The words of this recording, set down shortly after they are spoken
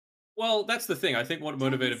Well, that's the thing. I think what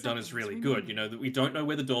Motivate have done is really good. You know, that we don't know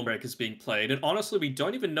where the Dawnbreaker is being played, and honestly, we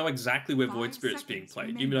don't even know exactly where Void Spirit's being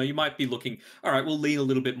played. You know, you might be looking, all right, we'll lean a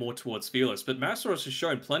little bit more towards Fearless, but Masaros has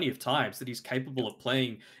shown plenty of times that he's capable of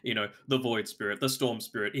playing, you know, the Void Spirit, the Storm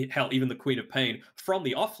Spirit, hell, even the Queen of Pain from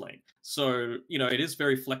the offlane. So, you know, it is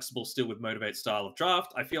very flexible still with Motivate style of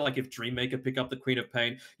draft. I feel like if Dreammaker pick up the Queen of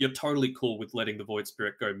Pain, you're totally cool with letting the Void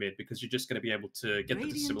Spirit go mid because you're just going to be able to get the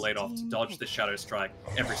Dissimulate off to dodge the Shadow Strike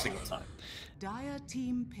every single time. Dire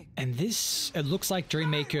team pick. And this, it looks like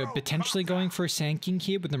Dreammaker potentially going for a Sand King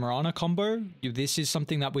here with the Mirana combo. This is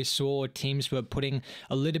something that we saw teams were putting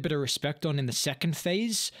a little bit of respect on in the second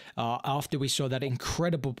phase after we saw that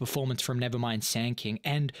incredible performance from Nevermind Sand King.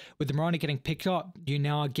 And with the Mirana getting picked up, you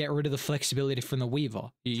now get rid of the flexibility from the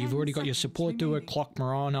Weaver. You've already got your support duo, Clock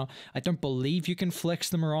Mirana. I don't believe you can flex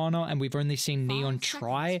the Mirana, and we've only seen Neon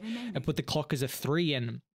try and put the Clock as a 3,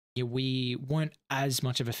 and we weren't as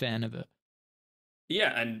much of a fan of it.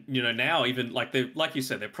 Yeah, and you know now even like you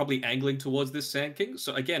said, they're probably angling towards this Sand King.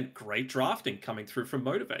 So again, great drafting coming through from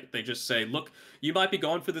Motivate. They just say, look, you might be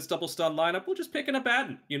going for this double stun lineup. We'll just pick an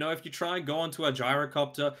Abaddon. You know, if you try and go onto a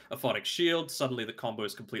Gyrocopter, a Photic Shield, suddenly the combo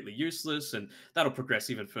is completely useless, and that'll progress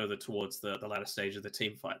even further towards the latter stage of the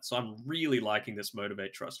team fight. So I'm really liking this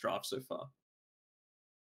Motivate.Trust draft so far.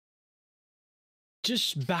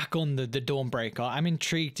 Just back on the Dawnbreaker, I'm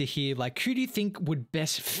intrigued to hear, like, who do you think would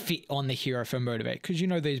best fit on the hero for Motivate? Because you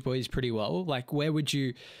know these boys pretty well. Like, who do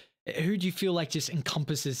you feel like just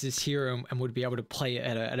encompasses this hero and would be able to play it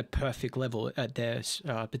at a perfect level at their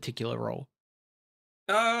particular role?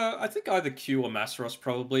 I think either Q or Masaros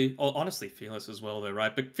probably, or honestly Fearless as well though,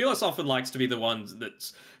 right? But Fearless often likes to be the ones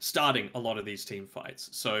that's starting a lot of these team fights.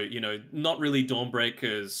 So, you know, not really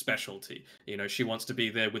Dawnbreaker's specialty. You know, she wants to be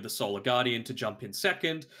there with the Solar Guardian to jump in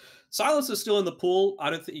second. Silence is still in the pool. I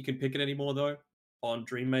don't think you can pick it anymore though on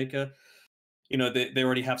Dreammaker. You know, they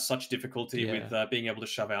already have such difficulty with being able to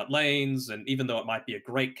shove out lanes, and even though it might be a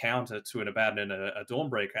great counter to an Abaddon and a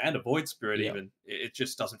Dawnbreaker and a Void Spirit even, it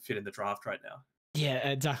just doesn't fit in the draft right now. Yeah,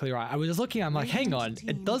 exactly right. I was looking, I'm like, hang on,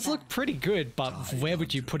 it does look pretty good, but where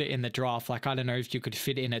would you put it in the draft? Like, I don't know if you could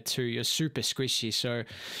fit in it too. You're super squishy. So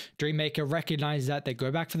Dreammaker recognized that. They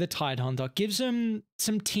go back for the Tidehunter, gives them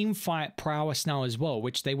some team fight prowess now as well,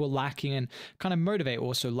 which they were lacking, and kind of Motivate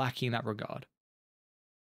also lacking in that regard.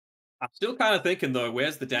 I'm still kind of thinking though,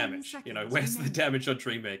 where's the damage? You know, where's the damage on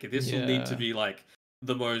Dreammaker? This will need to be like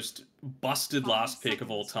the most busted last pick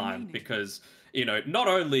of all time because, you know, not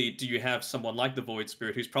only do you have someone like the Void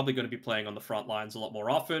Spirit who's probably going to be playing on the front lines a lot more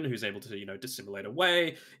often, who's able to, you know, dissimulate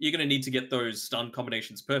away, you're going to need to get those stun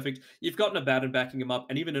combinations perfect. You've got an Abaddon backing him up,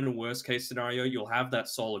 and even in a worst case scenario, you'll have that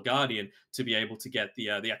Solar Guardian to be able to get the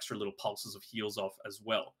extra little pulses of heals off as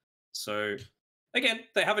well. So again,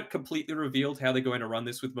 they haven't completely revealed how they're going to run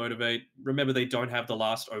this with Motivate. Remember, they don't have the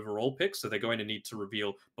last overall pick, so they're going to need to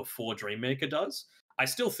reveal before Dreammaker does. I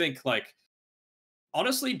still think, like,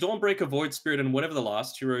 honestly, Dawnbreaker, Void Spirit, and whatever the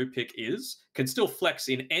last hero pick is, can still flex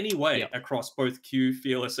in any way across both Q,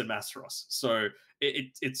 Fearless, and Masaros. So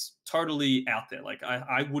it's totally out there. Like,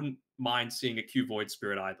 I wouldn't mind seeing a Q Void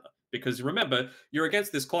Spirit either. Because remember, you're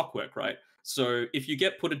against this Clockwork, right? So if you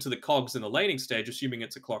get put into the cogs in the laning stage, assuming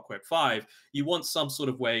it's a Clockwork 5, you want some sort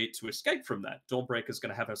of way to escape from that. Dawnbreaker's going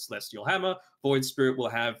to have her Celestial Hammer. Void Spirit will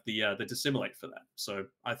have the Dissimulate for that. So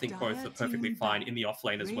I think both are perfectly fine in the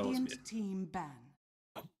offlane as well as mid.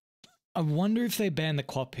 I wonder if they ban the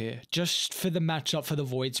Clop here, just for the matchup for the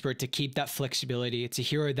Void Spirit to keep that flexibility. It's a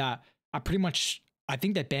hero that I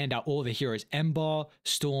think they banned out all the heroes. Ember,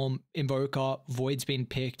 Storm, Invoker, Void's been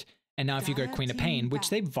picked. And now if you go Queen of Pain, which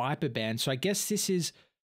they Viper banned, so I guess this is...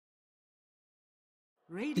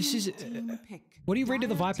 what do you rate of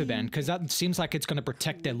the Viper ban? Because that seems like it's going to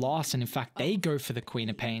protect their loss, and in fact, they go for the Queen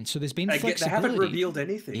of Pain. So there's been flexibility. They haven't revealed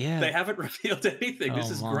anything. Yeah. They haven't revealed anything. This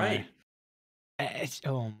is great.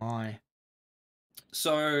 Oh my.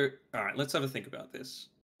 So, all right, let's have a think about this.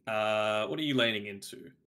 What are you leaning into?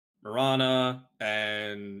 Mirana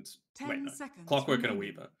and Clockwork and a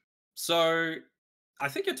Weaver. So I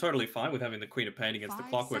think you're totally fine with having the Queen of Pain against the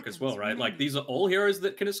Clockwork as well, right? Like, these are all heroes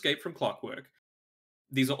that can escape from Clockwork.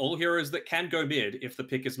 These are all heroes that can go mid if the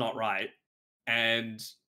pick is not right. And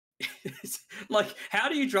like, how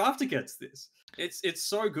do you draft against this? It's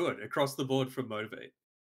so good across the board from Motivate.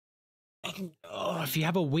 Oh, if you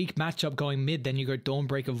have a weak matchup going mid, then you go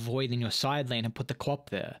Dawnbreaker, Void in your side lane and put the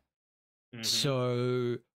Clop there.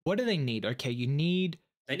 So what do they need? Okay, they need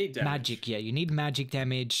damage. Magic. Yeah, you need magic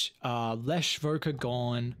damage. Lesh Voka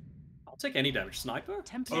gone. I'll take any damage. Sniper?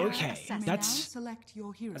 Okay,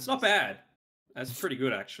 that's not bad. That's pretty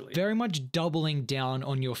good, actually. Very much doubling down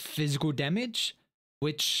on your physical damage,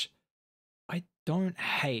 which don't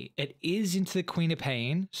hate. It is into the Queen of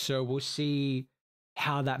Pain, so we'll see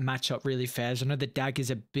how that matchup really fares. I know the dagger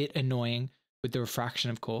is a bit annoying with the refraction,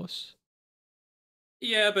 of course.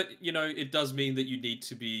 Yeah, but you know, it does mean that you need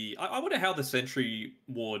to be. I wonder how the Sentry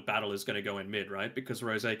Ward battle is going to go in mid, right? Because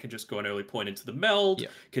Rose can just go an early point into the meld,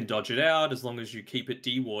 can dodge it out. As long as you keep it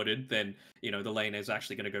dewarded, then you know the lane is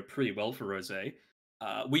actually going to go pretty well for Rose.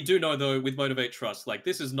 We do know though with Motivate.Trust, like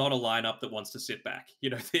this is not a lineup that wants to sit back. You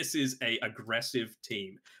know, this is a aggressive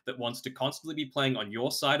team that wants to constantly be playing on your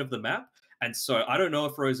side of the map. And so I don't know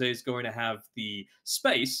if Rose is going to have the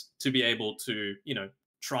space to be able to, you know,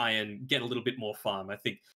 try and get a little bit more farm. I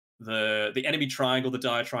think the enemy triangle, the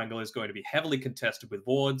dire triangle, is going to be heavily contested with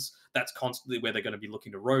wards. That's constantly where they're going to be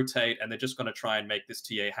looking to rotate, and they're just going to try and make this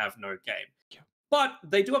TA have no game. Yeah. But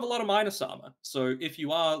they do have a lot of minus armor. So if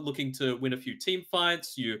you are looking to win a few team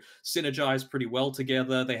fights, you synergize pretty well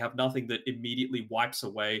together. They have nothing that immediately wipes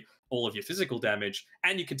away all of your physical damage,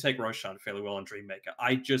 and you can take Roshan fairly well on Dreammaker.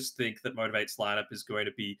 I just think that Motivate's lineup is going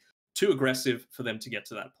to be too aggressive for them to get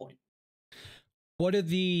to that point. What are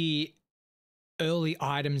the early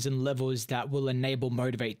items and levels that will enable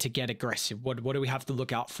Motivate to get aggressive? What do we have to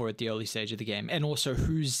look out for at the early stage of the game? And also,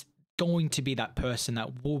 who's going to be that person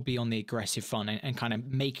that will be on the aggressive front and kind of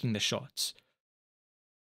making the shots?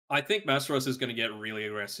 I think Masaros is going to get really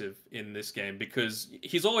aggressive in this game because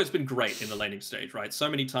he's always been great in the laning stage, right? So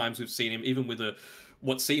many times we've seen him, even with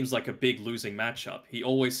what seems like a big losing matchup, he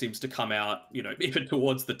always seems to come out, you know, even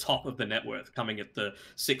towards the top of the net worth, coming at the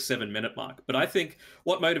 6-7 minute mark. But I think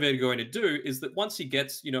what Motivate are going to do is that once he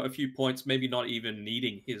gets, you know, a few points, maybe not even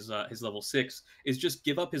needing his level 6, is just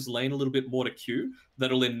give up his lane a little bit more to Q.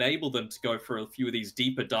 That'll enable them to go for a few of these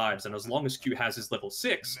deeper dives. And as long as Q has his level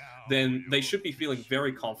 6, then they should be feeling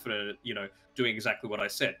very confident, you know, doing exactly what I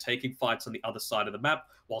said, taking fights on the other side of the map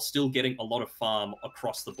while still getting a lot of farm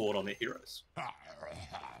across the board on their heroes.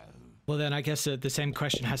 Well, then I guess the same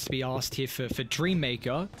question has to be asked here for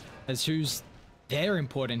Dreammaker, as who's their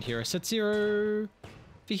important hero. Sub-Zero,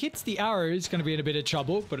 if he hits the arrow, he's going to be in a bit of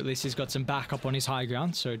trouble, but at least he's got some backup on his high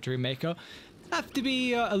ground. So Dreammaker have to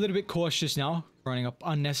be a little bit cautious now, running up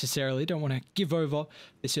unnecessarily. Don't want to give over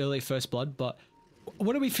this early first blood, but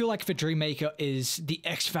what do we feel like for Dreammaker is the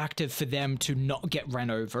X factor for them to not get ran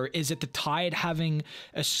over? Is it the Tide having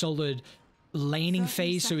a solid laning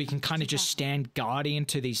phase so he can kind of just stand guardian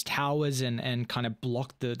to these towers and kind of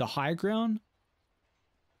block the high ground?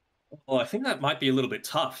 Well, I think that might be a little bit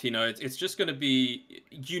tough. You know, it's just going to be,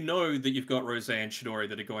 you know, that you've got Rose and Chidori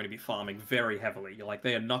that are going to be farming very heavily. You're like,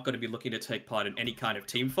 they are not going to be looking to take part in any kind of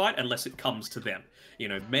team fight unless it comes to them. You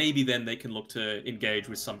know, maybe then they can look to engage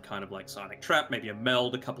with some kind of like Sonic Trap, maybe a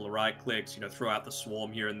meld, a couple of right clicks, you know, throw out the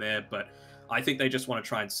swarm here and there. But I think they just want to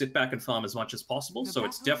try and sit back and farm as much as possible. So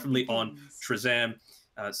it's definitely on Trezam,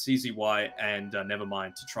 CZY, and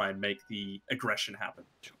Nevermind to try and make the aggression happen.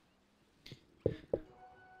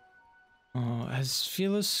 Has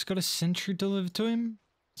Fearless got a sentry delivered to him?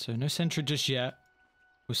 So no sentry just yet.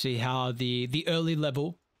 We'll see how the early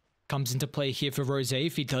level comes into play here for Rose.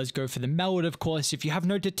 If he does go for the meld, of course, if you have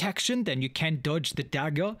no detection, then you can dodge the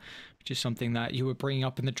dagger, which is something that you were bringing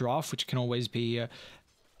up in the draft, which can always be a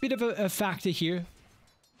bit of a factor here.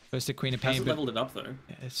 First the Queen of Pain. Hasn't leveled it up though.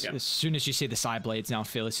 As soon as you see the side blades now,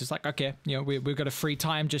 Fearless is like, okay, you know, we've got a free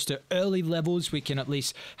time just to early levels. We can at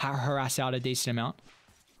least harass out a decent amount.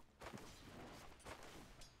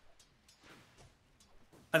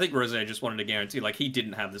 I think Rose just wanted to guarantee, like, he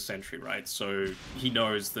didn't have the sentry, right? So he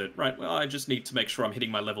knows that, right, well, I just need to make sure I'm hitting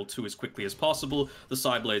my level 2 as quickly as possible. The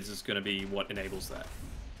side blades is going to be what enables that.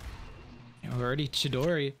 Already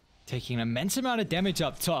Chidori taking an immense amount of damage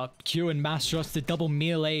up top. Q and MG.Trust, the double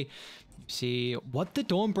melee. See what the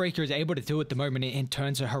Dawnbreaker is able to do at the moment in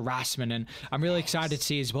terms of harassment, and I'm really excited to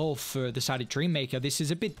see as well for the side of Dreammaker. This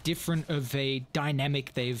is a bit different of a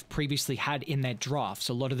dynamic they've previously had in their drafts.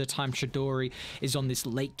 A lot of the time Chidori is on this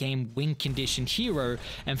late game win conditioned hero,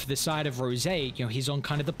 and for the side of Rose, you know, he's on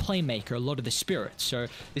kind of the playmaker, a lot of the spirits. So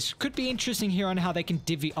this could be interesting here on how they can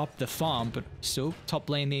divvy up the farm, but still top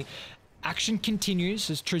lane the action continues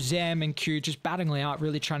as Trezam and Q just battling out,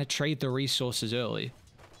 really trying to trade the resources early.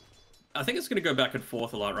 I think it's going to go back and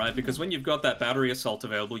forth a lot, right? Because when you've got that battery assault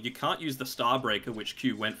available, you can't use the Starbreaker, which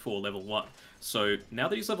Q went for level 1. So now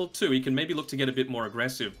that he's level 2, he can maybe look to get a bit more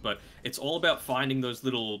aggressive, but it's all about finding those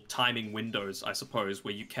little timing windows, I suppose,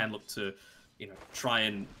 where you can look to, you know, try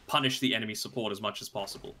and punish the enemy support as much as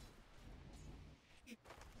possible.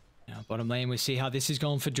 Now, bottom lane, we see how this is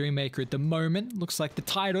going for Dreammaker at the moment. Looks like the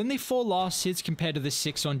Tide only 4 last hits compared to the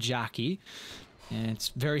 6 on Jackie. And it's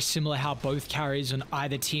very similar how both carries on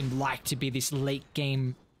either team like to be this late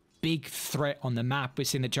game big threat on the map. We're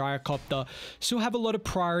seeing the Gyrocopter still have a lot of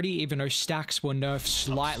priority, even though stacks were nerfed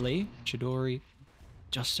slightly. Chidori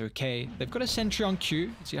just okay. They've got a sentry on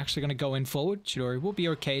Q. Is he actually going to go in forward? Chidori will be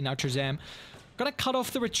okay. Now Trezam gonna cut off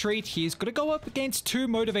the retreat. He's gonna go up against two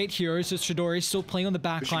Motivate heroes as Chidori is still playing on the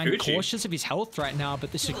backline, cautious of his health right now,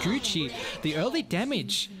 but the Saguchi, the early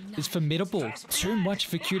damage is formidable. Too much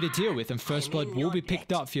for Q to deal with, and First Blood will be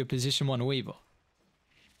picked up for your position 1 Weaver.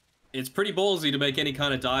 It's pretty ballsy to make any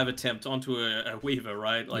kind of dive attempt onto a Weaver,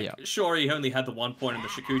 right? Like, sure, he only had the 1 point in the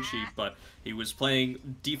Shikuchi, but he was playing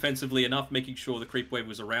defensively enough, making sure the creep wave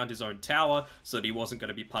was around his own tower so that he wasn't going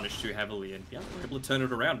to be punished too heavily. And yeah, they were able to turn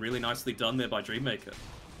it around. Really nicely done there by Dreammaker.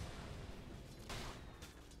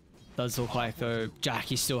 Does look like, though,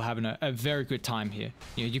 Jackie's still having a very good time here.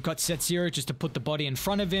 You know, you've got Set Zero just to put the body in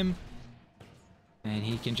front of him, and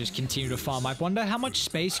he can just continue to farm. I wonder how much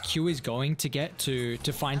space Q is going to get to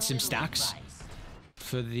find some stacks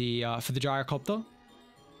for the Gyrocopter.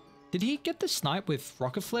 Did he get the snipe with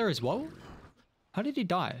Rocket Flare as well? How did he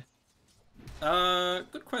die?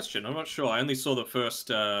 Good question. I'm not sure. I only saw the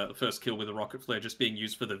first kill with the Rocket Flare just being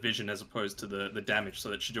used for the vision as opposed to the damage, so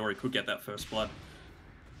that Chidori could get that first blood.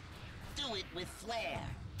 Do it with Flare.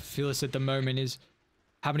 Fearless at the moment is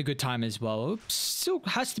having a good time as well. Still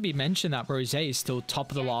has to be mentioned that Rose is still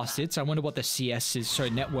top of the last hits. I wonder what the CS is, so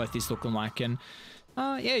net worth is looking like. And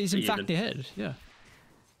yeah, he's in fact ahead. Yeah.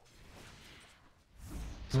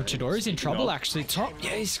 Well, Chidori's in trouble actually. Top.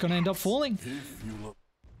 Yeah, he's going to end up falling.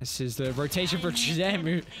 This is the rotation for Shazam,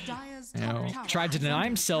 who tried to deny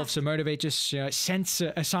himself, so Motivate just sense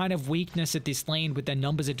a sign of weakness at this lane with their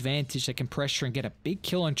numbers advantage. They can pressure and get a big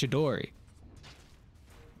kill on Chidori.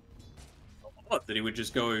 That he would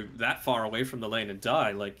just go that far away from the lane and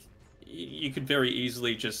die. Like, you could very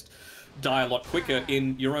easily just die a lot quicker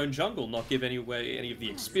in your own jungle, not give any of the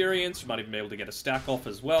experience. You might even be able to get a stack off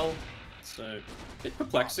as well. So, a bit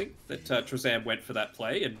perplexing that Trezam went for that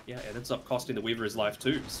play, and yeah, it ends up costing the Weaver his life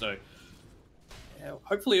too. So, yeah,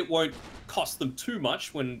 hopefully it won't cost them too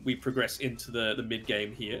much when we progress into the mid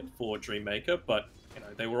game here for Dreammaker. But you know,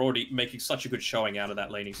 they were already making such a good showing out of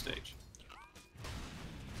that laning stage.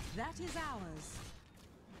 That is ours.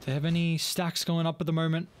 Do they have any stacks going up at the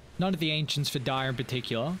moment? None of the Ancients for Dire in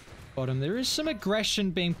particular. Bottom, there is some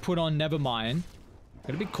aggression being put on Nevermind.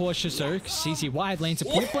 Gotta be cautious though, because CZ wide lanes a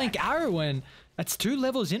point blank arrow, and that's 2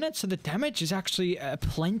 levels in it, so the damage is actually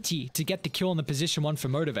plenty to get the kill on the position 1 for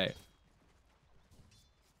Motivate.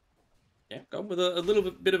 Yeah, going with a little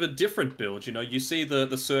bit of a different build. You know, you see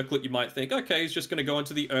the circlet, you might think, okay, he's just going to go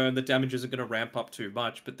into the urn, the damage isn't going to ramp up too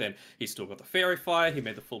much, but then he's still got the Fairy Fire, he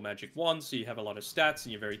made the full magic wand, so you have a lot of stats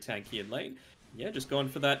and you're very tanky in lane. Yeah, just going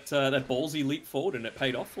for that ballsy leap forward, and it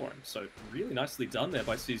paid off for him. So really nicely done there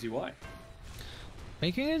by CZY.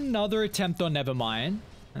 Making another attempt on Nevermind,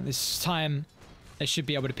 and this time they should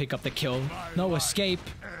be able to pick up the kill. No escape.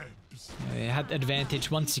 They had advantage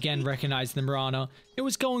once again, recognized the Mirana. It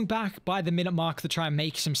was going back by the minute mark to try and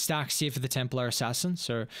make some stacks here for the Templar Assassin,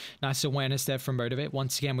 so nice awareness there from Motivate.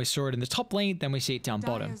 Once again, we saw it in the top lane, then we see it down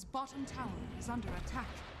bottom. Bottom tower is under attack.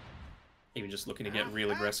 Even just looking to get real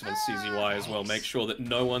aggressive on CZY as well. Make sure that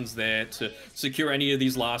no one's there to secure any of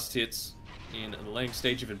these last hits in the laning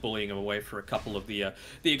stage, even bullying him away for a couple of the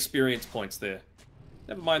experience points there.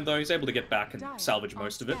 Never mind though, he's able to get back and salvage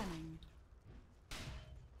most of it.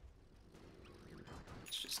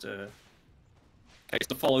 Just a case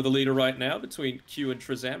to follow the leader right now between Q and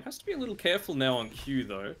Trezam. Has to be a little careful now on Q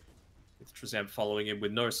though, with Trezam following him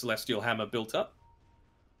with no Celestial Hammer built up.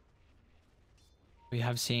 We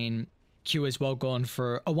have seen Q as well gone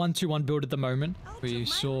for a 1-2-1 build at the moment. We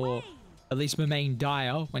saw at least Mamain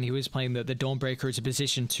Dire when he was playing the Dawnbreaker as a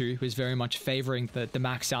position 2, who was very much favoring the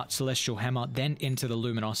max out Celestial Hammer, then into the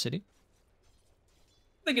Luminosity.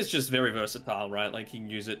 I think it's just very versatile, right? Like, you can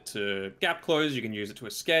use it to gap close, you can use it to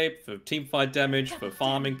escape, for teamfight damage, for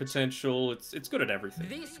farming potential. It's good at everything.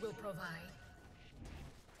 This will provide.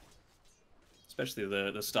 Especially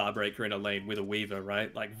the Starbreaker in a lane with a Weaver,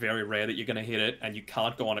 right? Like, very rare that you're going to hit it, and you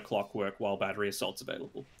can't go on a Clockwork while Battery Assault's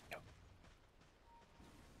available.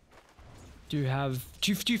 Do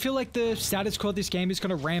you feel like the status quo of this game is going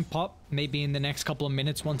to ramp up maybe in the next couple of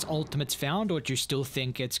minutes once Ultimate's found, or do you still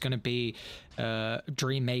think it's going to be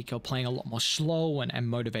Dreammaker playing a lot more slow and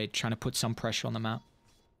Motivate trying to put some pressure on the map?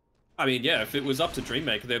 I mean, yeah, if it was up to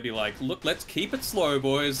Dreammaker, they'd be like, look, let's keep it slow,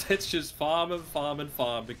 boys. Let's just farm and farm and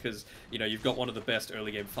farm, because, you know, you've got one of the best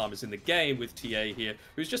early game farmers in the game with TA here,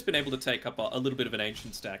 who's just been able to take up a little bit of an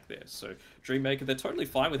ancient stack there. So Dreammaker, they're totally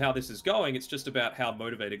fine with how this is going. It's just about how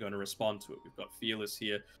Motivate are going to respond to it. We've got Fearless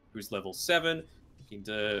here, who's level 7, looking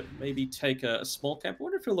to maybe take a small camp. I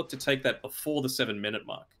wonder if he'll look to take that before the 7-minute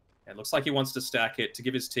mark. It looks like he wants to stack it to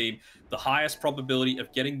give his team the highest probability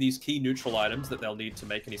of getting these key neutral items that they'll need to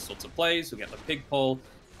make any sorts of plays. He'll get the pig pole,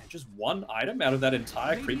 and just one item out of that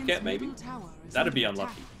entire creep kit, maybe? That'd be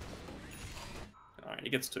unlucky. Alright, he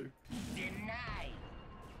gets 2.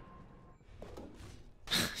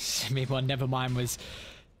 Meanwhile, Nevermind was...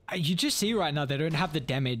 You just see right now they don't have the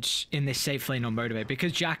damage in this safe lane on Motivate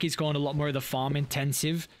because Jackie's gone a lot more of the farm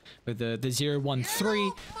intensive with the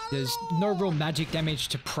 0-1-3. There's no real magic damage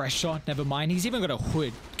to pressure. Nevermind. He's even got a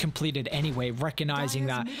hood completed anyway, recognizing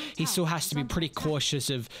that he still has to be pretty cautious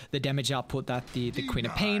of the damage output that the Queen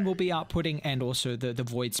of Pain will be outputting and also the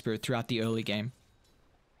Void Spirit throughout the early game.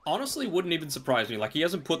 Honestly, wouldn't even surprise me. Like, he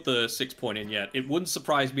hasn't put the 6 point in yet. It wouldn't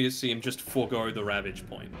surprise me to see him just forego the Ravage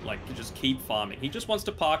point. Like, to just keep farming. He just wants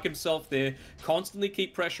to park himself there, constantly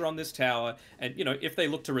keep pressure on this tower, and, you know, if they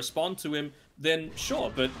look to respond to him, then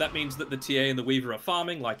sure, but that means that the TA and the Weaver are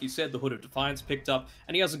farming. Like you said, the Hood of Defiance picked up,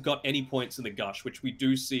 and he hasn't got any points in the Gush, which we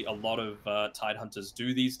do see a lot of Tidehunters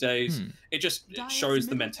do these days. It just shows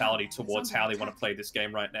the mentality towards how they want to play this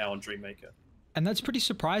game right now on Dreammaker. And that's pretty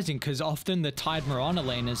surprising because often the Tide Mirana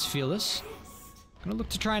lane is fearless. Gonna look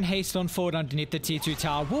to try and haste on forward underneath the T2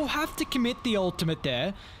 tower. We'll have to commit the ultimate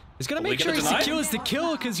there. He's gonna make sure he secures the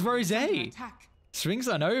kill because Rose swings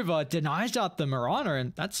on over, denies out the Mirana,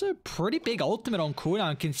 and that's a pretty big ultimate on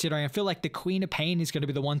cooldown considering I feel like the Queen of Pain is going to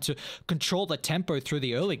be the one to control the tempo through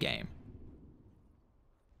the early game.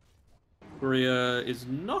 Korea is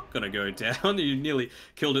not going to go down. You nearly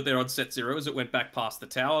killed it there on set 0 as it went back past the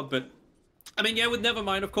tower, but I mean, yeah, with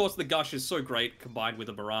Nevermind, of course, the Gush is so great combined with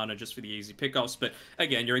a Mirana just for the easy pickoffs, but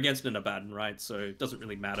again, you're against an Abaddon, right? So it doesn't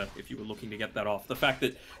really matter if you were looking to get that off. The fact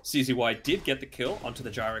that CZY did get the kill onto the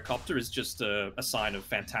Gyrocopter is just a sign of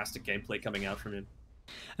fantastic gameplay coming out from him.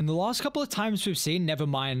 And the last couple of times we've seen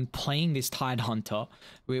Nevermind playing this Tidehunter,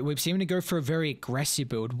 we've seen him to go for a very aggressive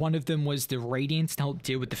build. One of them was the Radiance to help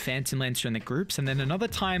deal with the Phantom Lancer in the groups, and then another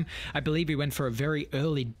time, I believe he went for a very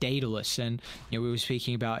early Daedalus, and you know, we were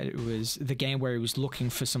speaking about it was the game where he was looking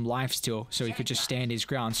for some lifesteal so he could just stand his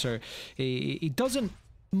ground. So he doesn't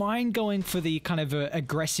mind going for the kind of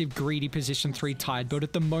aggressive, greedy position 3 Tide build.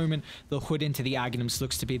 At the moment, the Hood into the Aghanims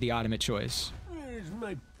looks to be the item of choice.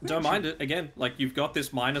 Don't mind it. Again, like you've got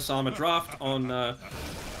this minus armor draft on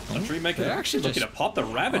Dreammaker. They're actually looking to pop the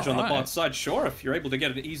Ravage on the bot side. Sure, if you're able to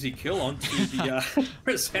get an easy kill onto the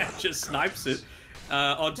Razan just snipes it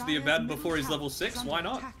onto the Abaddon before he's level 6. Why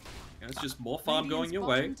not? You know, it's just more farm going your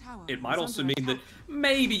way. It might also mean that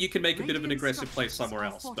maybe you can make a bit of an aggressive play somewhere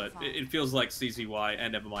else, but it feels like CZY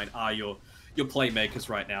and Nevermind are your playmakers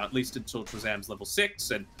right now, at least until Trezam's level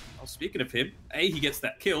 6. And well, speaking of him, A, he gets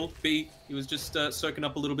that kill, B, he was just soaking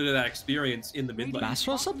up a little bit of that experience in the mid lane.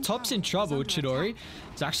 Masros up top's in trouble. Chidori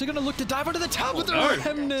is actually going to look to dive onto the tower with the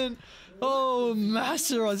Remnant. Oh,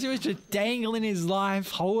 Masros, he was just dangling his life,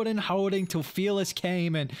 holding till Fearless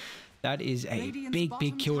came, and that is a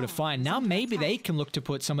big kill to find. Now maybe they can look to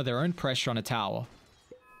put some of their own pressure on a tower.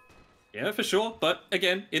 Yeah, for sure. But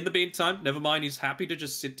again, in the meantime, Nevermind, he's happy to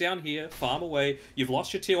just sit down here, farm away. You've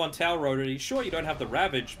lost your tier 1 tower already. Sure, you don't have the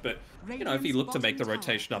Ravage, but, you know, if he looked to make the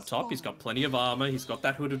rotation up top, he's got plenty of armor, he's got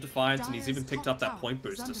that Hood of Defiance, and he's even picked up that point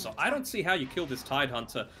booster. So I don't see how you kill this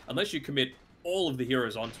Tidehunter unless you commit all of the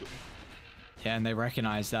heroes onto him. Yeah, and they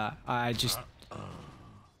recognize that. I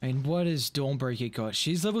mean, what has Dawnbreaker got?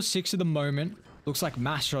 She's level 6 at the moment. Looks like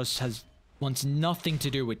Masros wants nothing to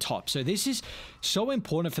do with top. So this is so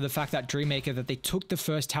important for the fact that Dreammaker that they took the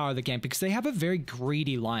first tower of the game because they have a very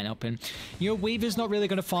greedy lineup. And, you know, Weaver's not really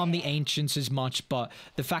going to farm the Ancients as much, but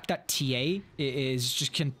the fact that TA is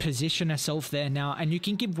just can position herself there now, and you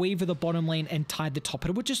can give Weaver the bottom lane and Tide the top,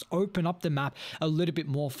 it would just open up the map a little bit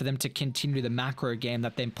more for them to continue the macro game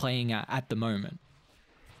that they're playing at the moment.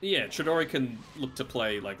 Yeah, Chidori can look to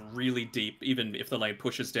play like really deep, even if the lane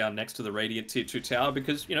pushes down next to the Radiant tier 2 tower,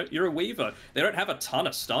 because, you know, you're a Weaver. They don't have a ton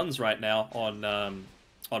of stuns right now on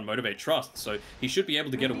Motivate.Trust, so he should be able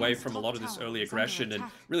to get away from a lot of this early aggression and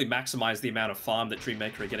really maximize the amount of farm that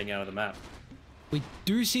Dreammaker are getting out of the map. We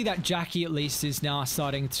do see that Jackie at least is now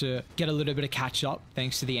starting to get a little bit of catch up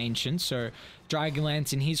thanks to the Ancients. So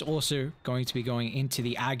Dragonlance, and he's also going to be going into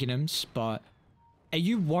the Aghanims, but are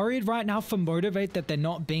you worried right now for Motivate that they're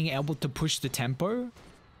not being able to push the tempo?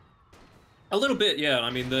 A little bit, yeah. I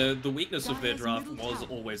mean, the weakness of their draft was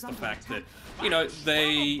always the fact that, you know,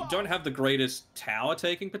 they don't have the greatest tower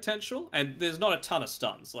taking potential, and there's not a ton of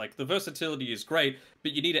stuns. Like, the versatility is great,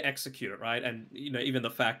 but you need to execute it, right? And, you know, even the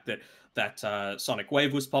fact that Sonic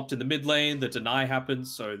Wave was popped in the mid lane, the deny happened,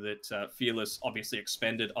 so that Fearless obviously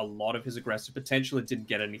expended a lot of his aggressive potential and didn't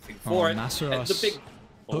get anything for it. Masros. And the big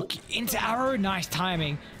hook into arrow, nice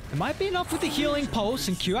timing. It might be enough with the healing pulse,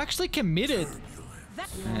 and Q actually committed.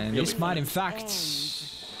 And this might, in fact...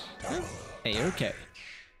 Hey, okay.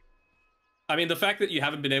 I mean, the fact that you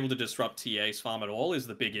haven't been able to disrupt TA's farm at all is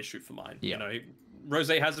the big issue for mine. Yeah. You know, Rose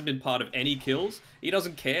hasn't been part of any kills. He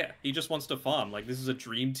doesn't care. He just wants to farm. Like, this is a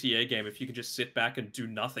dream TA game if you can just sit back and do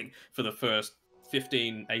nothing for the first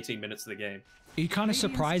 15, 18 minutes of the game. Are you kind of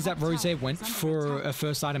surprised that Rose went for a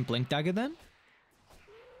first item Blink Dagger then?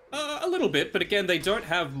 A little bit, but again, they don't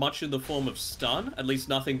have much in the form of stun, at least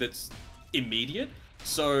nothing that's immediate.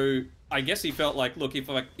 So I guess he felt like, look, if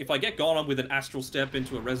I get gone on with an Astral Step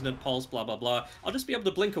into a Resonant Pulse, blah, blah, blah, I'll just be able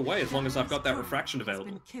to blink away as long as I've got that refraction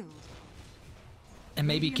available. And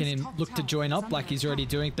maybe he can look to join up like he's already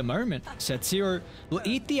doing at the moment. Set0 will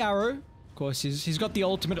eat the arrow. Of course, he's got the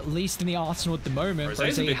ultimate at least in the arsenal at the moment. Rose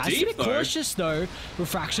has to be cautious though.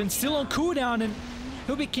 Refraction still on cooldown, and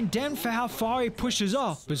he'll be condemned for how far he pushes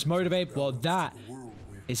off. But Motivate, well, that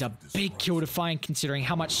is a big kill to find considering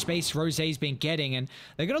how much space Rose's been getting. And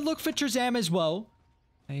they're going to look for Trezam as well.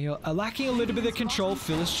 They are lacking a little bit of control.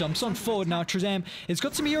 Phyllis jumps on forward now. Trezam has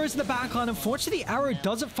got some heroes in the backline. Unfortunately, the arrow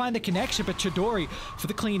doesn't find the connection, but Chidori for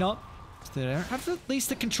the cleanup. So they don't have at least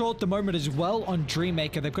the control at the moment as well on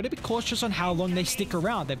Dreammaker. They've got to be cautious on how long they stick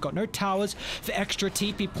around. They've got no towers for extra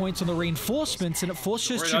TP points on the reinforcements, and it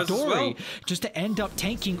forces Chidori just to end up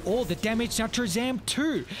tanking all the damage. Now Trezam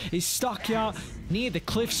too is stuck out near the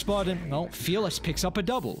cliff spot, and well, Fearless picks up a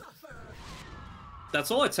double.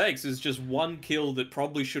 That's all it takes is just one kill that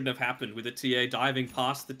probably shouldn't have happened with a TA diving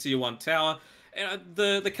past the tier 1 tower. And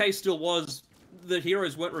the case still was the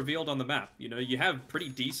heroes weren't revealed on the map. You know, you have pretty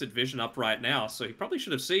decent vision up right now, so you probably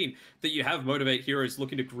should have seen that you have Motivate heroes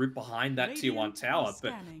looking to group behind that tier 1 tower,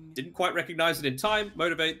 but didn't quite recognize it in time.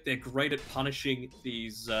 Motivate, they're great at punishing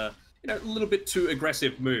these, you know, a little bit too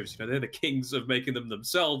aggressive moves. You know, they're the kings of making them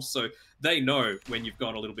themselves, so they know when you've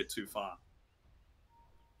gone a little bit too far.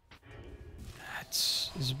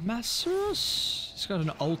 Is Masaros? He's got an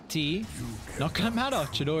ulti. Not gonna matter.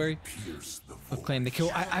 Chidori will claim the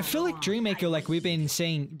kill. I feel like Dreammaker, like we've been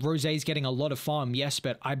saying, Rose's getting a lot of farm, yes,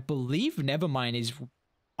 but I believe Nevermind is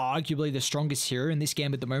arguably the strongest hero in this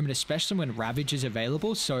game at the moment, especially when Ravage is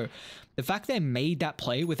available. So the fact they made that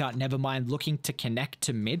play without Nevermind looking to connect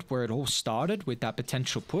to mid where it all started with that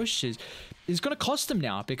potential push is going to cost them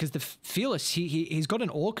now, because the Fearless, he's got an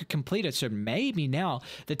Orca completed, so maybe now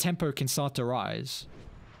the tempo can start to rise.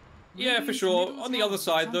 Yeah, for sure. On the other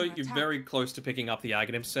side, though, you're very close to picking up the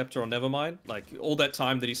Aghanim Scepter on Nevermind. Like, all that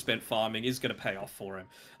time that he spent farming is going to pay off for him.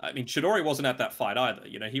 I mean, Chidori wasn't at that fight either.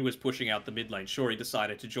 You know, he was pushing out the mid lane. Sure, he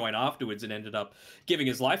decided to join afterwards and ended up giving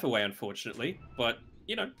his life away, unfortunately. But,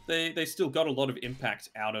 you know, they still got a lot of impact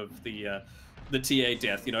out of the TA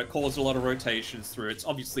death. You know, it caused a lot of rotations through. It's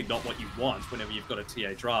obviously not what you want whenever you've got a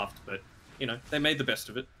TA draft, but, you know, they made the best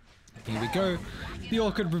of it. Here we go. The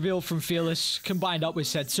awkward reveal from Fearless combined up with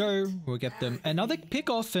Setso will get them another pick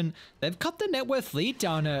off, and they've cut the net worth lead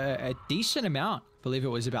down a decent amount. I believe it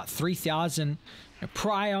was about 3,000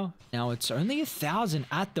 prior. Now it's only 1,000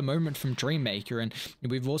 at the moment from Dreammaker, and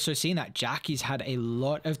we've also seen that Jackie's had a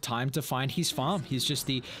lot of time to find his farm. He's just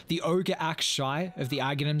the ogre axe shy of the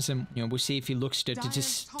Aghanims, and you know, we'll see if he looks to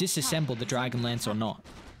just disassemble the Dragonlance or not.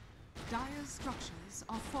 Dire's structures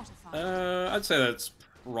are fortified. I'd say that's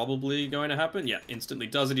probably going to happen. Yeah, instantly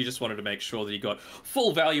does it. He just wanted to make sure that he got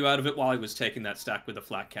full value out of it while he was taking that stack with the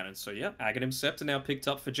flat cannon. So yeah, Aghanim Scepter now picked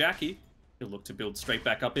up for Jackie. He'll look to build straight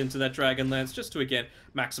back up into that Dragonlance just to, again,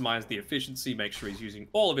 maximize the efficiency, make sure he's using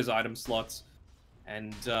all of his item slots.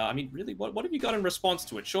 And, I mean, really, what have you got in response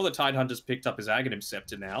to it? Sure, the Tidehunter's picked up his Aghanim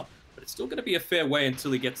Scepter now, but it's still going to be a fair way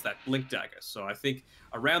until he gets that Blink Dagger. So I think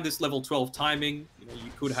around this level 12 timing, you know,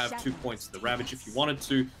 you could have 2 points to the Ravage if you wanted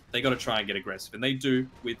to. They got to try and get aggressive, and they do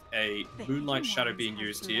with a Moonlight Shadow being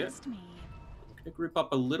used here. We're going to group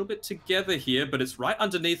up a little bit together here, but it's right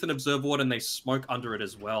underneath an Observer Ward, and they smoke under it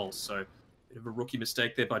as well. So bit of a rookie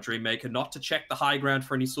mistake there by Dreammaker, not to check the high ground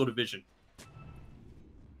for any sort of vision.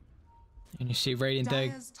 And you see Radiant,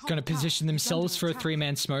 they're going to position themselves for a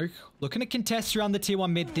 3-man smoke. Looking to contest around the tier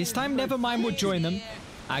 1 mid. This time, Nevermind will join them.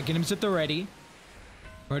 Aghanim's at the ready.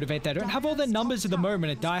 Motivate, they don't have all their numbers at the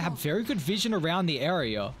moment, and Dire have very good vision around the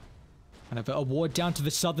area. Kind of a ward down to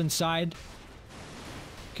the southern side.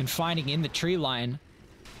 Confining in the tree line.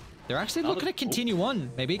 They're actually looking to continue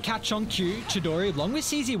on. Maybe catch on Q, Chidori, along with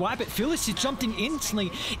CZY, but Phyllis is jumped in instantly.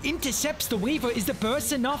 Intercepts the Weaver. Is the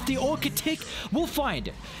burst enough? The Orca tick will find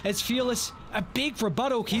it. As Fearless, a big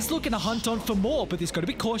rebuttal. He's looking to hunt on for more, but he's got to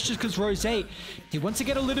be cautious because Rose, he wants to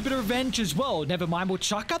get a little bit of revenge as well. Nevermind, will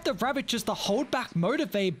chuck out the Ravage just to hold back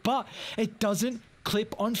Motivate, but it doesn't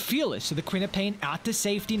clip on Fearless. So the Queen of Pain out to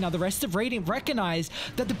safety. Now the rest of Radiant recognize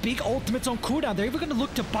that the big ultimate's on cooldown. They're even going to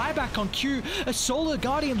look to buy back on Q. A Solar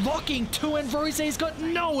Guardian locking 2, and Rosé's got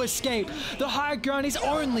no escape. The high ground is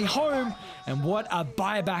only home. And what a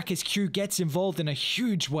buyback as Q gets involved in a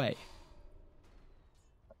huge way.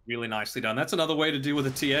 Really nicely done. That's another way to deal with a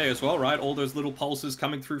TA as well, right? All those little pulses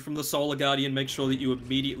coming through from the Solar Guardian. Make sure that you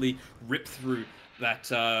immediately rip through that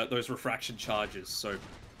those refraction charges. So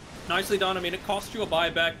nicely done. I mean, it costs you a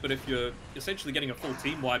buyback, but if you're essentially getting a full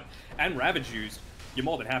team wipe and Ravage used, you're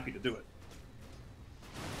more than happy to do it.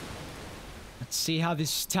 Let's see how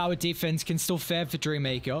this tower defense can still fare for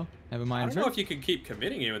Dreammaker. Nevermind. I don't know if you can keep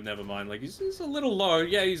committing him with Nevermind. Like, he's a little low.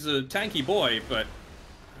 Yeah, he's a tanky boy, but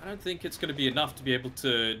I don't think it's going to be enough to be able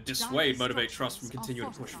to dissuade Motivate.Trust from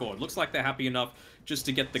continuing to push forward. Looks like they're happy enough just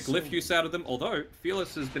to get the glyph use out of them, although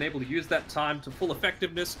Fearless has been able to use that time to full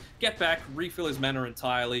effectiveness, get back, refill his mana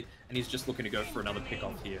entirely, and he's just looking to go for another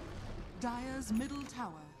pick-off here. Dire's middle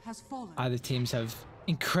tower has fallen. Either teams have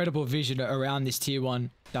incredible vision around this tier 1.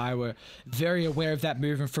 Dire were very aware of that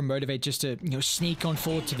movement from Motivate just to, sneak on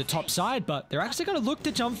forward to the top side, but they're actually going to look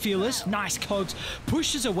to jump Fearless. Nice cogs,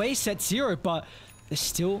 pushes away set 0, but there's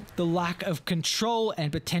still the lack of control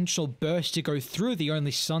and potential burst to go through the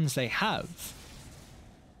only stuns they have.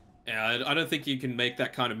 Yeah, I don't think you can make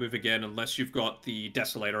that kind of move again unless you've got the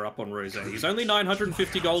Desolator up on Rosé. He's only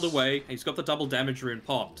 950 gold away. He's got the double damage rune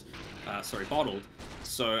popped. Bottled.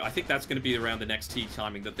 So I think that's going to be around the next T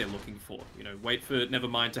timing that they're looking for. Wait for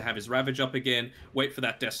Nevermind to have his Ravage up again, wait for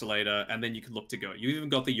that Desolator, and then you can look to go. You've even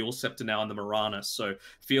got the Yule Scepter now on the Mirana, so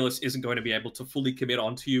Fearless isn't going to be able to fully commit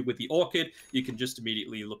onto you with the Orchid. You can just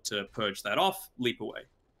immediately look to purge that off, leap away.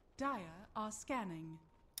 Dire are scanning.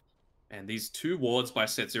 And these 2 wards by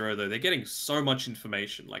set 0, though, they're getting so much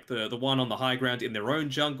information. Like the one on the high ground in their own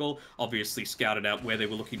jungle, obviously scouted out where they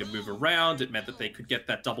were looking to move around. It meant that they could get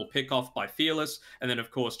that double pick-off by Fearless. And then,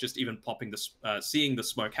 of course, just even popping seeing the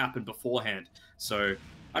smoke happen beforehand. So,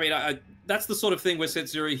 I mean, that's the sort of thing where set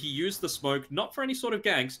 0, he used the smoke, not for any sort of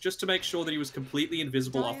ganks, just to make sure that he was completely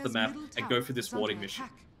invisible off the map and go for this warding mission.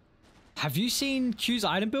 Have you seen Q's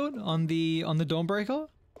item build on the Dawnbreaker?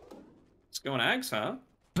 It's going Ags, huh?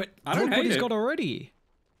 But I don't look hate what he's it. got already.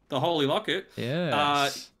 The Holy Locket. Yeah.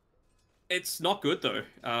 It's not good, though.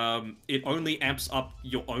 It only amps up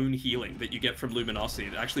your own healing that you get from Luminosity.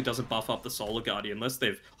 It actually doesn't buff up the Solar Guardian unless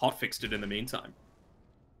they've hotfixed it in the meantime.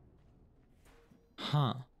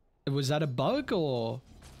 Huh. Was that a bug, or...?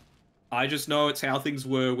 I just know it's how things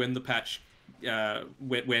were when the patch...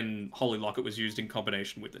 when Holy Locket was used in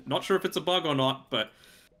combination with it. Not sure if it's a bug or not, but...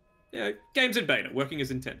 Yeah, game's in beta, working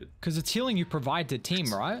as intended. Because it's healing you provide to team,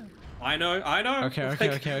 right? I know.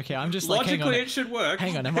 Okay. I'm just like, logically it should work.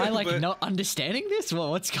 Hang on, am I like not understanding this?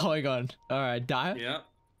 What's going on? All right, Dire. Yeah.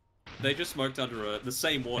 They just smoked under the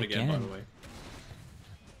same ward again, by the way.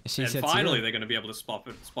 And finally they're going to be able to spot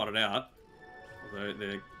it out. Although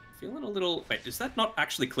they're feeling a little... Wait, does that not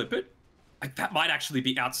actually clip it? Like, that might actually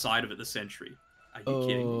be outside of it, the sentry. Are you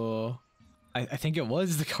kidding me? I think it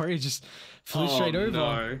was. The courier just flew straight over.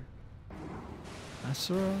 No.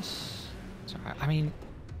 Azeros. I mean,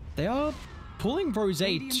 they are pulling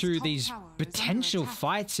Rosé to these potential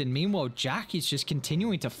fights, and meanwhile Jack is just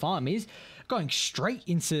continuing to farm. He's going straight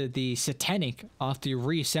into the Satanic after he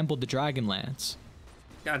reassembled the Dragonlance.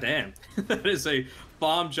 God damn. That is a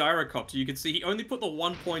farm gyrocopter. You can see he only put the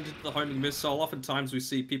 1 point into the homing missile. Oftentimes we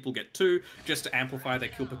see people get 2 just to amplify their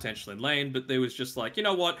kill potential in lane, but there was just like, you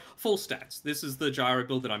know what? Full stats. This is the gyro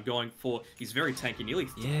build that I'm going for. He's very tanky, nearly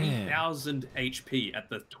 3,000 HP at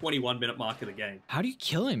the 21-minute mark of the game. How do you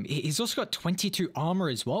kill him? He's also got 22 armor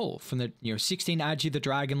as well from the 16 agi, the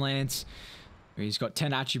Dragonlance. He's got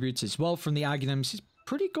 10 attributes as well from the Aghanim's. He's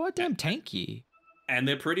pretty goddamn tanky. And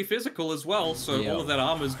they're pretty physical as well, so all of that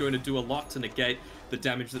armor is going to do a lot to negate the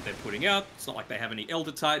damage that they're putting out. It's not like they have any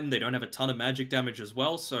Elder Titan. They don't have a ton of magic damage as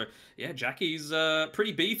well. So, yeah, Jackie's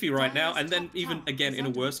pretty beefy right now. And then even, again, in a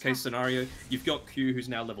worst-case scenario, you've got Q, who's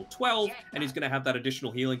now level 12, and he's going to have that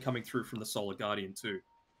additional healing coming through from the Solar Guardian too.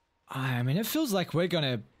 I mean, it feels like we're going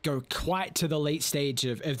to go quite to the late stage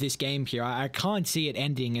of this game here. I can't see it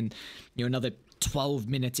ending in another 12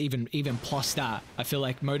 minutes, even plus that. I feel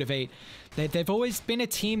like Motivate, they've always been a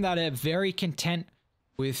team that are very content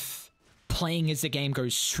with playing as the game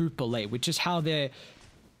goes super late, which is how their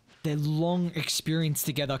long experience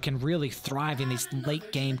together can really thrive in these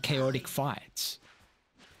late game chaotic fights.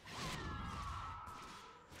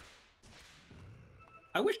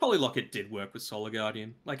 I wish Holy Locket did work with Solar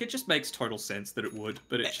Guardian. Like, it just makes total sense that it would,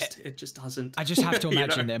 but it just doesn't. I just have to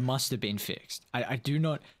imagine there must have been fixed. I do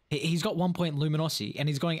not... He's got 1 point Luminosity, and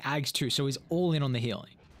he's going Ags too, so he's all in on the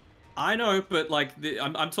healing. I know, but like,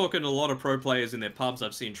 I'm talking to a lot of pro players in their pubs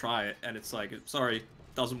I've seen try it, and it's like, sorry,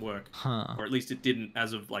 doesn't work. Huh. Or at least it didn't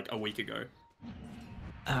as of like a week ago.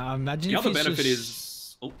 Imagine The if other it's benefit just...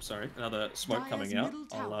 is, oh, sorry, another smoke Dire's coming out. middle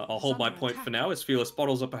tower I'll is hold my under point attack. for now as Fearless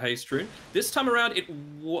bottles up a haste rune. This time around, it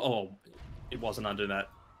wasn't under that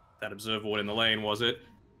observer ward in the lane, was it?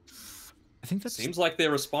 I think that's... Seems like they're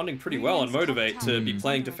responding pretty well on Radiant's top Motivate tower to be is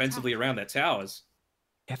playing under defensively attack. around their towers.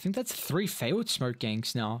 I think that's 3 failed smoke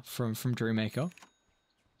ganks now from Dreammaker.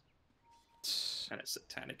 And it's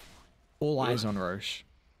satanic. All eyes on Roche.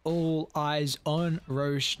 All eyes on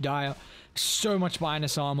Roche. Dire. So much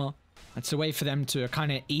minus armor. That's a way for them to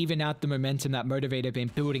kind of even out the momentum that Motivate have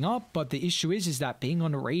been building up. But the issue is that being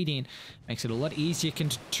on Radiant makes it a lot easier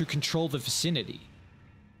to control the vicinity.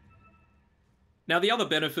 Now, the other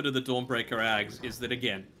benefit of the Dawnbreaker Ags is that,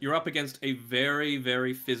 again, you're up against a very,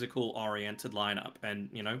 very physical-oriented lineup. And,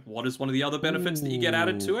 you know, what is one of the other benefits that you get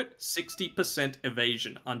added to it? 60%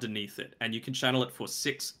 evasion underneath it. And you can channel it for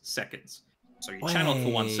 6 seconds. So you channel it for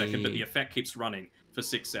 1 second, but the effect keeps running for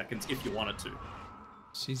 6 seconds if you wanted to.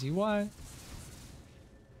 CZY.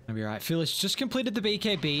 I'll be right. Phyllis just completed the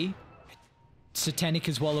BKB. Satanic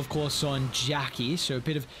as well, of course, on Jackie. So a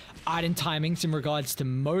bit of item timings in regards to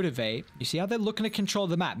Motivate. You see how they're looking to control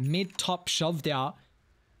the map. Mid, top, shoved out.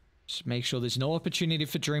 Just make sure there's no opportunity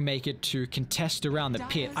for Dreammaker to contest around the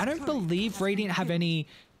pit. I don't believe Radiant have any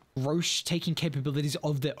Roche taking capabilities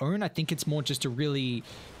of their own. I think it's more just to really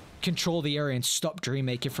control the area and stop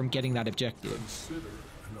Dreammaker from getting that objective.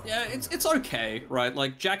 Yeah, it's okay, right?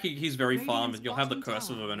 Like, Jackie, he's very farm, and you'll have the Curse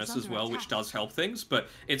of Avernus as well, which does help things, but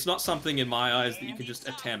it's not something, in my eyes, that you can just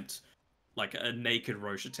attempt, like a naked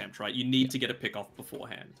Roche attempt, right? You need to get a pick off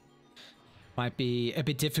beforehand. Might be a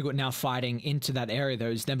bit difficult now fighting into that area,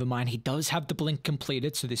 though. Never mind, he does have the blink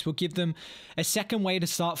completed, so this will give them a second way to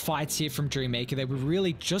start fights here from Dreammaker. They were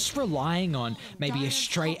really just relying on maybe a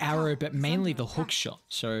straight arrow, but mainly the hook shot.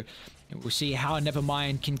 So we'll see how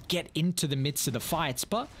Nevermind can get into the midst of the fights,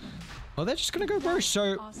 but, well, they're just going to go Roche.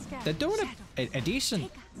 So they're doing a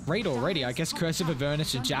decent raid already. I guess Curse of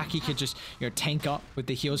Avernus and Jackie could just, you know, tank up with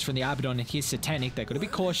the heals from the Abaddon, and here's Satanic. They've got to be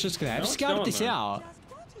cautious because they have scouted this out.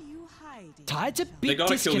 Tide's a bit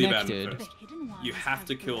disconnected. You have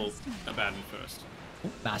to kill Abaddon first.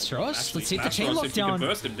 Mastros, let's see if the Mastros, chain if you lockdown. can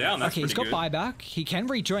burst him down, that's Okay, he's got pretty good. buyback. He can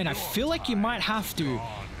rejoin. I feel like you might have to.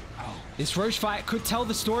 This Roche fight could tell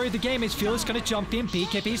the story of the game. As Fearless going to jump in.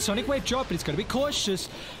 BKB, Sonic Wave drop, but he's got to be cautious.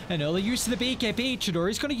 An early use of the BKB.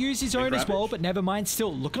 Chidori's going to use his own as well, but never mind.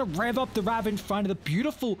 Still looking to rev up the Rav in front of the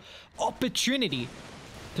beautiful opportunity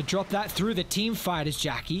to drop that through the team fight as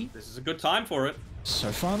Jackie. This is a good time for it.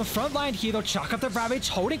 So far on the front line here, they'll chuck up the Ravage,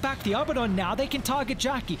 holding back the Abaddon. Now they can target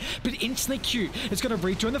Jackie, but instantly Cute is going to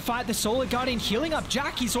rejoin the fight. The Solar Guardian healing up.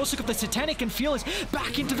 Jackie's also got the Satanic and Fearless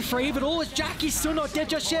back into the fray of it all as Jackie's still not dead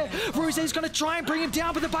just yet. Rosé's going to try and bring him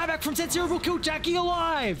down, but the buyback from Zed0 will kill Jackie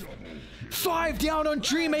alive. 5 down on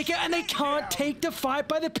Dreammaker, and they can't take the fight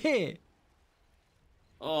by the pit.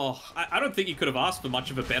 Oh, I don't think you could have asked for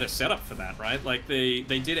much of a better setup for that, right? Like, they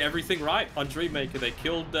did everything right on Dreammaker. They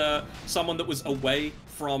killed someone that was away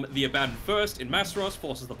from the Abaddon first in Mastros,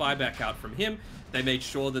 forces the buyback out from him. They made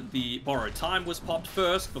sure that the borrowed time was popped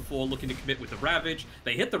first before looking to commit with the Ravage.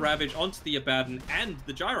 They hit the Ravage onto the Abaddon and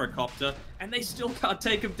the Gyrocopter, and they still can't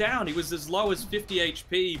take him down. He was as low as 50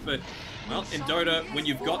 HP, but, well, in Dota, when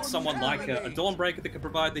you've got someone like a Dawnbreaker that can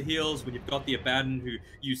provide the heals, when you've got the Abaddon who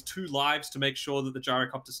used 2 lives to make sure that the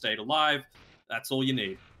Gyrocopter stayed alive, that's all you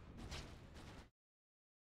need.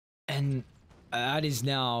 And that is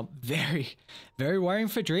now very, very worrying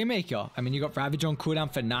for Dreammaker. I mean, you got Ravage on cooldown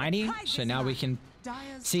for 90, so now we can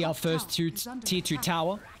see our first tier 2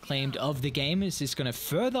 tower claimed of the game. Is this going to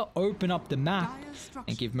further open up the map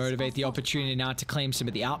and give Motivate the opportunity now to claim some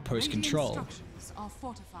of the outpost control?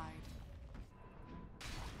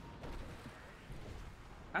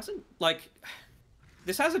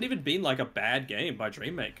 This hasn't even been like a bad game by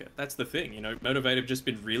Dreammaker. That's the thing, you know, Motivate have just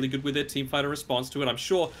been really good with their teamfighter response to it. I'm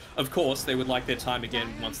sure, of course, they would like their time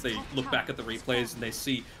again once they look back at the replays and they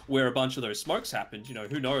see where a bunch of those smokes happened. You know,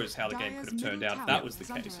 who knows how the game could have turned out if that was the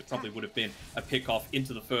case. It probably would have been a pick-off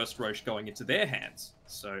into the first Roche going into their hands.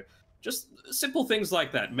 So, just simple things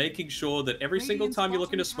like that, making sure that every single time you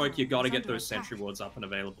look into smoke, you gotta get those sentry wards up and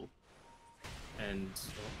available. And,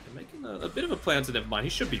 well, they're making a bit of a plan to Nevermind. He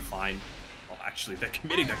should be fine. Actually, they're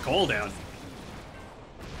committing the call down.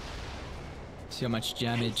 See how much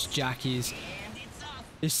damage Jackie's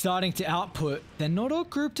is starting to output. They're not all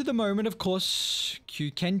grouped at the moment, of course.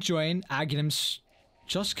 Q can join. Aghanim's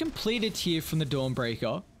just completed here from the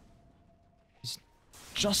Dawnbreaker. He's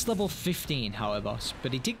just level 15, however.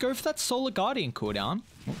 But he did go for that Solar Guardian cooldown.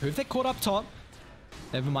 Who if they caught up top?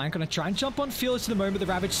 Never mind, gonna try and jump on Fearless at the moment. The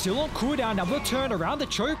Ravage still on cooldown. Now we'll turn around the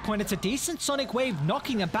choke point. It's a decent Sonic Wave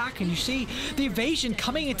knocking them back, and you see the evasion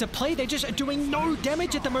coming into play. They're just doing no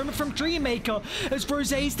damage at the moment from Dreammaker, as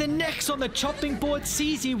Rosé's the next on the chopping board.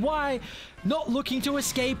 CZY not looking to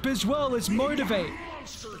escape, as well as Motivate.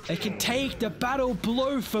 They can take the battle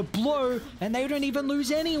blow for blow, and they don't even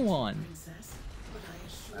lose anyone.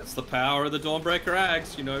 That's the power of the Dawnbreaker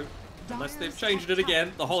Ags, you know. Unless they've changed it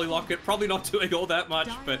again. The Holy Locket probably not doing all that much,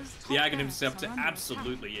 but the Aghanim Scepter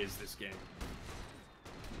absolutely is this game.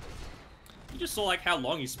 You just saw like how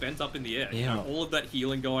long he spent up in the air. Yeah. You know, all of that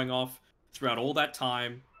healing going off throughout all that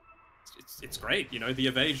time. It's great, you know, the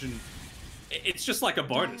evasion. It's just like a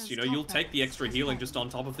bonus, you know, you'll take the extra healing just on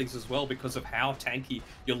top of things as well because of how tanky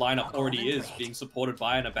your lineup already is, being supported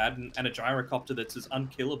by an Abaddon and a Gyrocopter that's as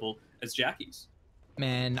unkillable as Jackie's.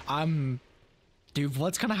 Man, Dude,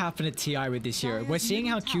 what's gonna happen at TI with this hero? We're seeing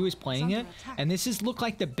how Q is playing it, and this has looked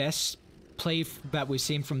like the best play that we've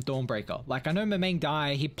seen from Dawnbreaker. Like, I know my main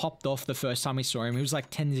guy, he popped off the first time we saw him. He was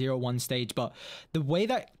like 10-0 one stage, but the way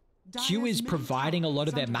that Q is providing a lot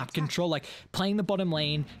of their map control, like playing the bottom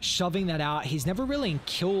lane, shoving that out, he's never really in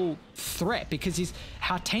kill threat because he's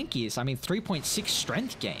how tanky he is. I mean, 3.6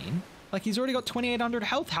 strength gain. Like, he's already got 2,800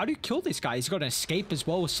 health. How do you kill this guy? He's got an escape as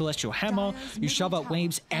well with Celestial Hammer. You shove out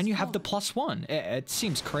waves, and you have the +1. It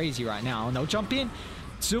seems crazy right now. And they'll jump in.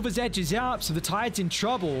 Silver's Edge is out, so the Tide's in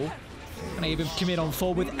trouble. And they even commit on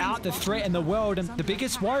 4 without the threat in the world. And the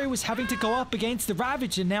biggest worry was having to go up against the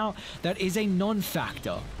Ravage, and now that is a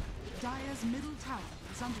non-factor. Dire's middle tower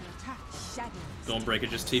is under attack. Dawnbreaker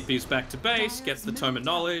just TPs back to base, gets the Tome of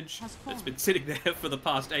Knowledge. It's been sitting there for the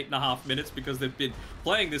past 8.5 minutes because they've been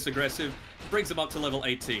playing this aggressive. Brings him up to level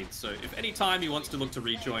 18. So if any time he wants to look to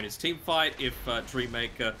rejoin his team fight, if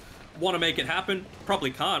Dreammaker want to make it happen, probably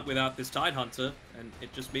can't without this Tidehunter. And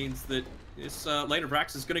it just means that this lane of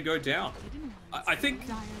Rax is going to go down. I think,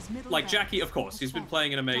 like Jackie, of course, he's been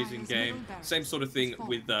playing an amazing game. Same sort of thing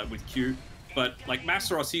with Q. But like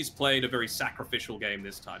Masteros, he's played a very sacrificial game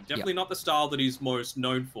this time. Definitely not the style that he's most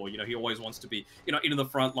known for. You know, he always wants to be, you know, into the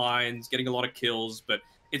front lines, getting a lot of kills. But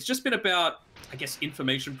it's just been about, I guess,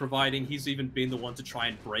 information providing. He's even been the one to try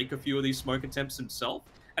and break a few of these smoke attempts himself.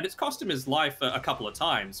 And it's cost him his life a couple of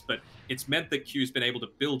times. But it's meant that Q's been able to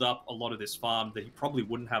build up a lot of this farm that he probably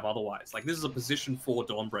wouldn't have otherwise. Like, this is a position 4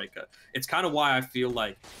 Dawnbreaker. It's kind of why I feel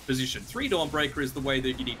like position 3 Dawnbreaker is the way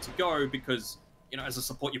that you need to go, because, you know, as a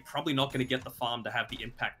support, you're probably not going to get the farm to have the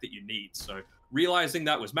impact that you need. So realizing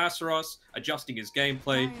that was Masteros, adjusting his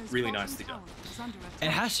gameplay, really nicely done. It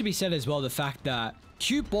has to be said as well, the fact that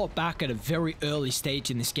Q bought back at a very early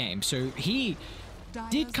stage in this game. So he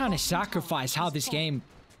did kind of sacrifice how this game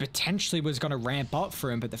potentially was going to ramp up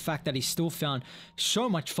for him, but the fact that he still found so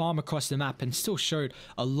much farm across the map and still showed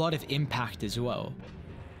a lot of impact as well.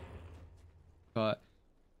 But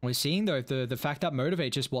we're seeing, though, the fact that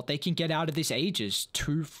Motivate, just what they can get out of this Aegis.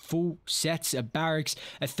 2 full sets of barracks,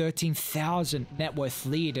 a 13,000 net worth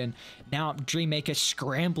lead, and now Dreammaker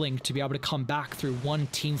scrambling to be able to come back through one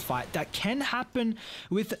team fight. That can happen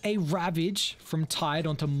with a Ravage from Tide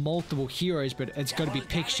onto multiple heroes, but it's got to be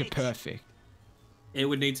picture perfect. It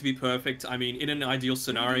would need to be perfect. I mean, in an ideal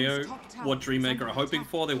scenario, what Dreammaker are hoping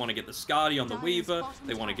for, they want to get the Scardy on the Weaver,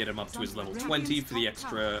 they want to get him up to his level 20 for the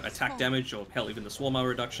extra attack damage, or hell, even the Swarm Armor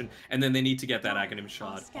reduction, and then they need to get that Aghanim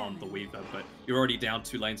Shard on the Weaver. But you're already down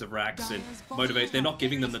 2 lanes of Rax, and Motivate, they're not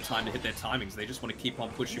giving them the time to hit their timings. They just want to keep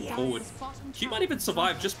on pushing forward. Q might even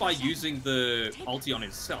survive just by using the ulti on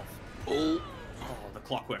himself. Oh, the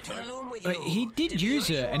clockwork though. He did use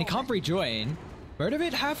it, and he can't rejoin.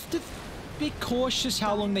 Motivate have to be cautious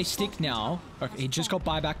how long they stick now. Okay, he just got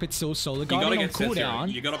buyback, but still Solar Guardian on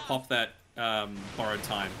cooldown. You gotta pop that borrowed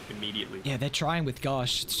time immediately. Yeah, they're trying with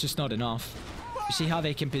Gosh. It's just not enough. You see how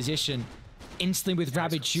they can position instantly with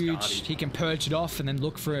Ravage huge. He can purge it off and then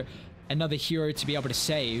look for another hero to be able to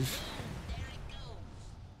save.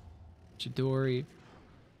 Chidori.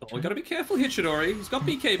 Oh, we gotta be careful here, Chidori. He's got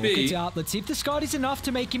BKB. Out. Let's see if the Scardy is enough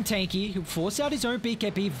to make him tanky. He'll force out his own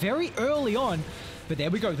BKB very early on. But there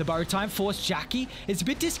we go. The borrow time forced Jackie is a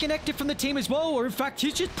bit disconnected from the team as well. Or in fact,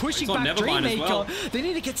 he's just pushing back Dreammaker. Well. They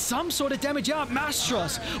need to get some sort of damage out.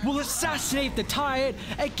 Masteros will assassinate the Tide.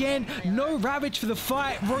 Again, no Ravage for the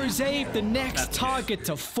fight. Rosé, the next target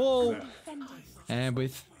to fall. And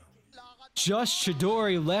with just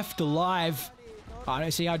Chidori left alive, I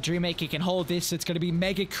don't see how Dreammaker can hold this. It's going to be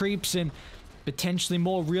mega creeps and potentially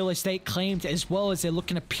more real estate claimed, as well as they're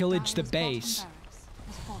looking to pillage the base.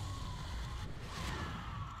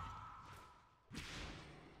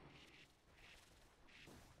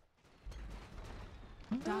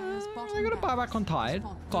 I got a buyback on Tide.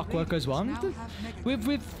 Clockwork as well.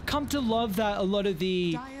 We've come to love that a lot of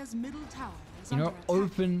the,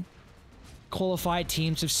 open qualified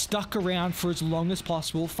teams have stuck around for as long as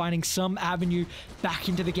possible, finding some avenue back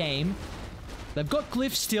into the game. They've got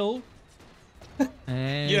Glyph still.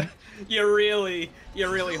 And you're really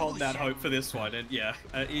holding out hope for this one, and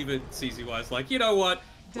even CZ-wise, like, you know what?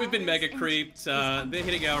 We've been mega creeped. They're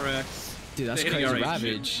hitting our X. Dude, that's crazy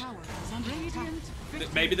Ravage.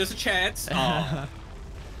 Maybe there's a chance. Oh.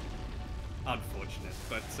 Unfortunate,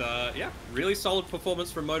 but really solid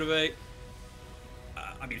performance from Motivate.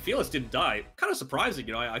 I mean, Fearless didn't die. Kind of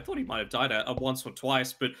surprising, I thought he might have died once or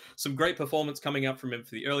twice, but some great performance coming up from him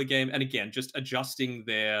for the early game, and again, just adjusting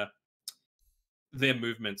their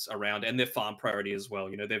movements around and their farm priority as well.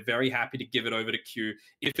 They're very happy to give it over to Q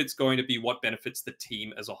if it's going to be what benefits the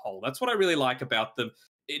team as a whole. That's what I really like about them.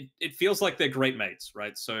 It feels like they're great mates,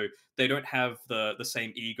 right? So they don't have the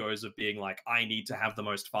same egos of being like, I need to have the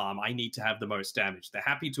most farm, I need to have the most damage. They're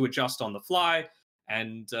happy to adjust on the fly,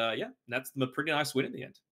 and that's a pretty nice win in the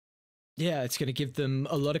end. Yeah, it's going to give them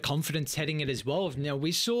a lot of confidence heading it as well. Now,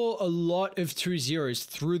 we saw a lot of 2-0s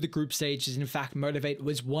through the group stages. In fact, Motivate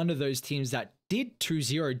was one of those teams that did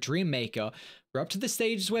 2-0 Dreammaker. We're up to the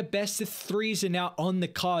stages where best of threes are now on the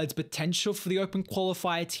cards. Potential for the open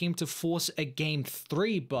qualifier team to force a game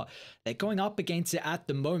 3, but they're going up against it at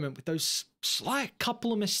the moment with those slight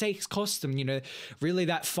couple of mistakes cost them, really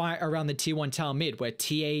that fight around the tier 1 tower mid where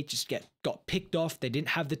TA just got picked off. They didn't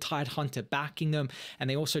have the Tide Hunter backing them, and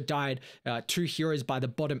they also died 2 heroes by the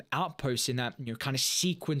bottom outpost in that kind of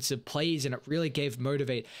sequence of plays, and it really gave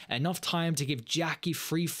Motivate enough time to give Jackie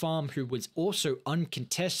free farm, who was also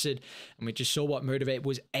uncontested, and we just saw what Motivate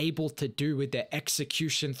was able to do with their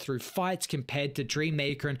execution through fights compared to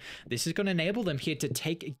Dreammaker, and this is going to enable them here to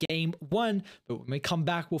take game 1, but when we come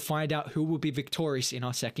back, we'll find out who will be victorious in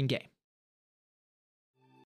our second game.